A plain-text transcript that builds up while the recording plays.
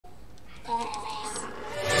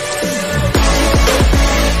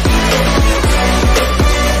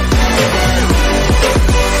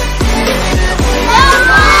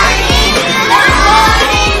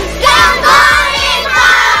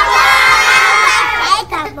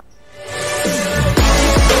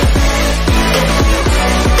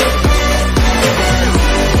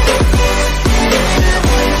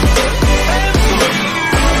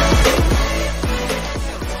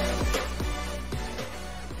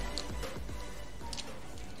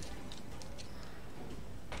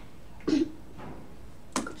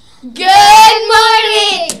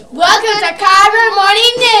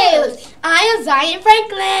Zion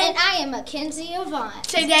Franklin. And I am Mackenzie Avant.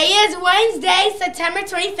 Today is Wednesday, September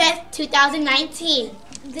 25th, 2019.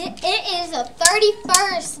 It is the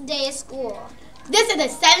 31st day of school. This is the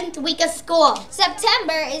 7th week of school.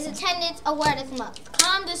 September is Attendance Awareness Month.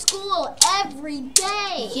 Come to school every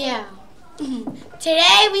day. Yeah.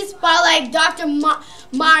 Today we spotlight Dr.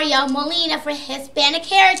 Mario Molina for Hispanic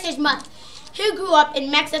Heritage Month, who grew up in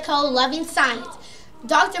Mexico loving science.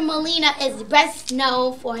 Dr. Molina is best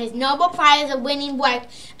known for his Nobel Prize winning work,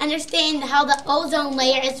 understanding how the ozone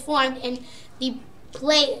layer is formed and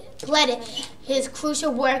depleted. His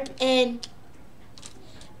crucial work in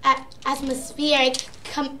atmospheric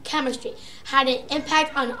chemistry had an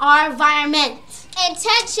impact on our environment.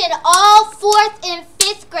 Attention all 4th and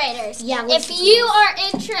 5th graders. Yeah, if you are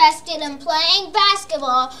interested in playing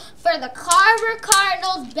basketball for the Carver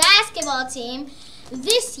Cardinals basketball team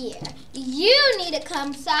this year, you need to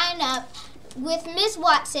come sign up with Miss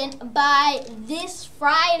Watson by this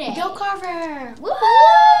Friday. Go Carver!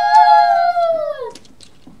 Woohoo!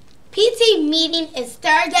 PT meeting is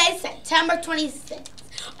Thursday, September 26th.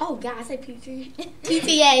 Oh God, I said PT.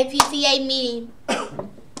 PTA meeting.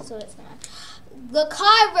 So it's not. The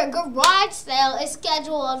Carver garage sale is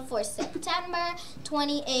scheduled for September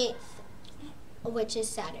 28th, which is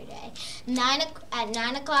Saturday, at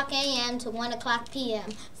 9 o'clock a.m. to 1 o'clock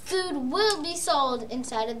p.m. Food will be sold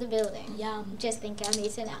inside of the building. Yum. Just think I'm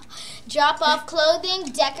missing out. Drop off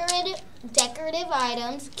clothing, decorative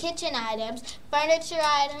items, kitchen items, furniture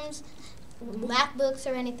items, MacBooks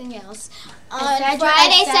or anything else. On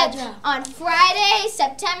Friday,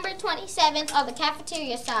 September 27th, on the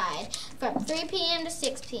cafeteria side, from 3 p.m. to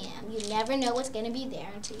 6 p.m. You never know what's going to be there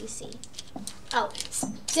until you see. Oh,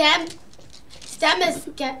 STEM is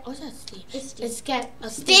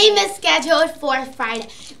STEAM is scheduled for Friday.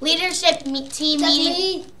 Leadership team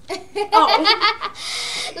meeting.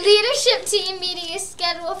 Leadership team meeting is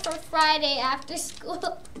scheduled for Friday after school.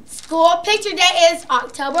 School picture day is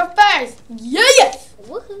October 1st. Yes!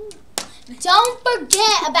 Woohoo! Don't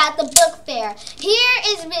forget about the book fair. Here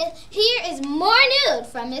is more news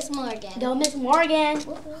from Miss Morgan. Go Miss Morgan.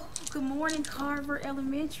 Woohoo. Good morning, Carver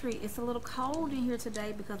Elementary. It's a little cold in here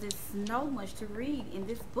today because there's so much to read in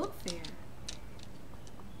this book fair.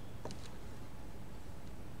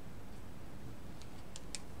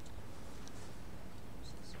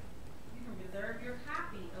 You can reserve your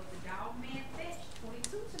copy of the Dog Man Fetch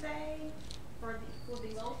 22 today for the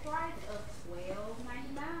low price of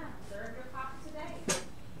 $12.99. Reserve your copy today.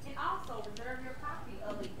 And also reserve your copy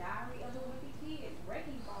of the Diary of the Wicked Kid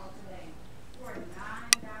Wrecking Ball today for $9.99.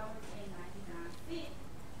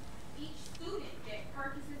 Each student that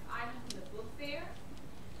purchases items in the book fair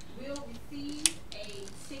will receive a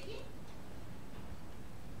ticket,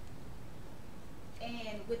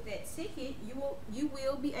 and with that ticket you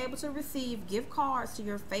will be able to receive gift cards to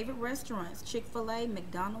your favorite restaurants, Chick-fil-A,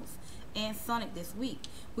 McDonald's, and Sonic this week.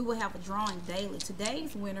 We will have a drawing daily.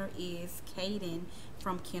 Today's winner is Caden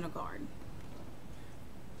from kindergarten.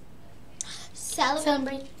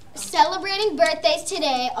 Celebrating birthdays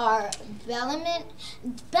today are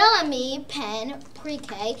Bellamy Penn,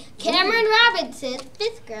 pre-K, Cameron Robinson,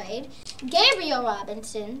 5th grade, Gabriel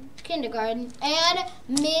Robinson, kindergarten, and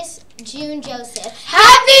Miss June Joseph.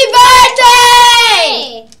 Happy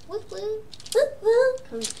birthday! Woo woo, woo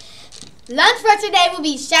woo. Lunch for today will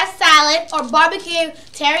be chef salad or barbecue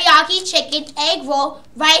teriyaki chicken, egg roll,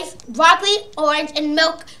 rice, broccoli, orange, and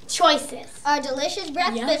milk choices. Our delicious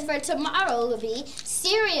breakfast for tomorrow will be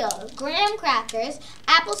cereal, graham crackers,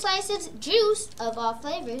 apple slices, juice of all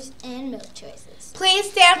flavors, and milk choices. Please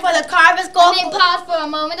stand for the Carver School. Let me pause for a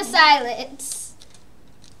moment of silence.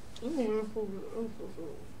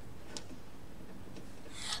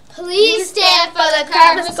 Please stand for the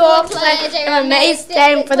Carver School Pledge and remain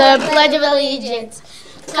standing for the Pledge of Allegiance.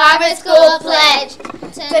 Carver School Pledge.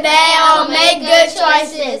 Today I will make good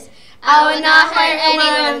choices. I will not hurt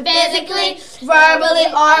anyone physically,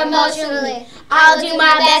 verbally, or emotionally. I'll do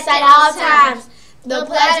my best at all times. The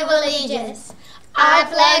Pledge of Allegiance. I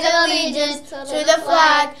pledge allegiance to the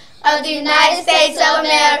flag of the United States of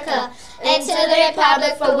America and to the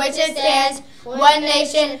republic for which it stands, one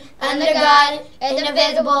nation, under God,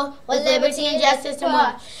 indivisible, with liberty and justice for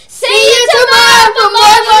all. See you tomorrow for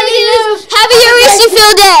more news. Have a Eureka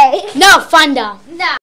Field Day. No, Funda.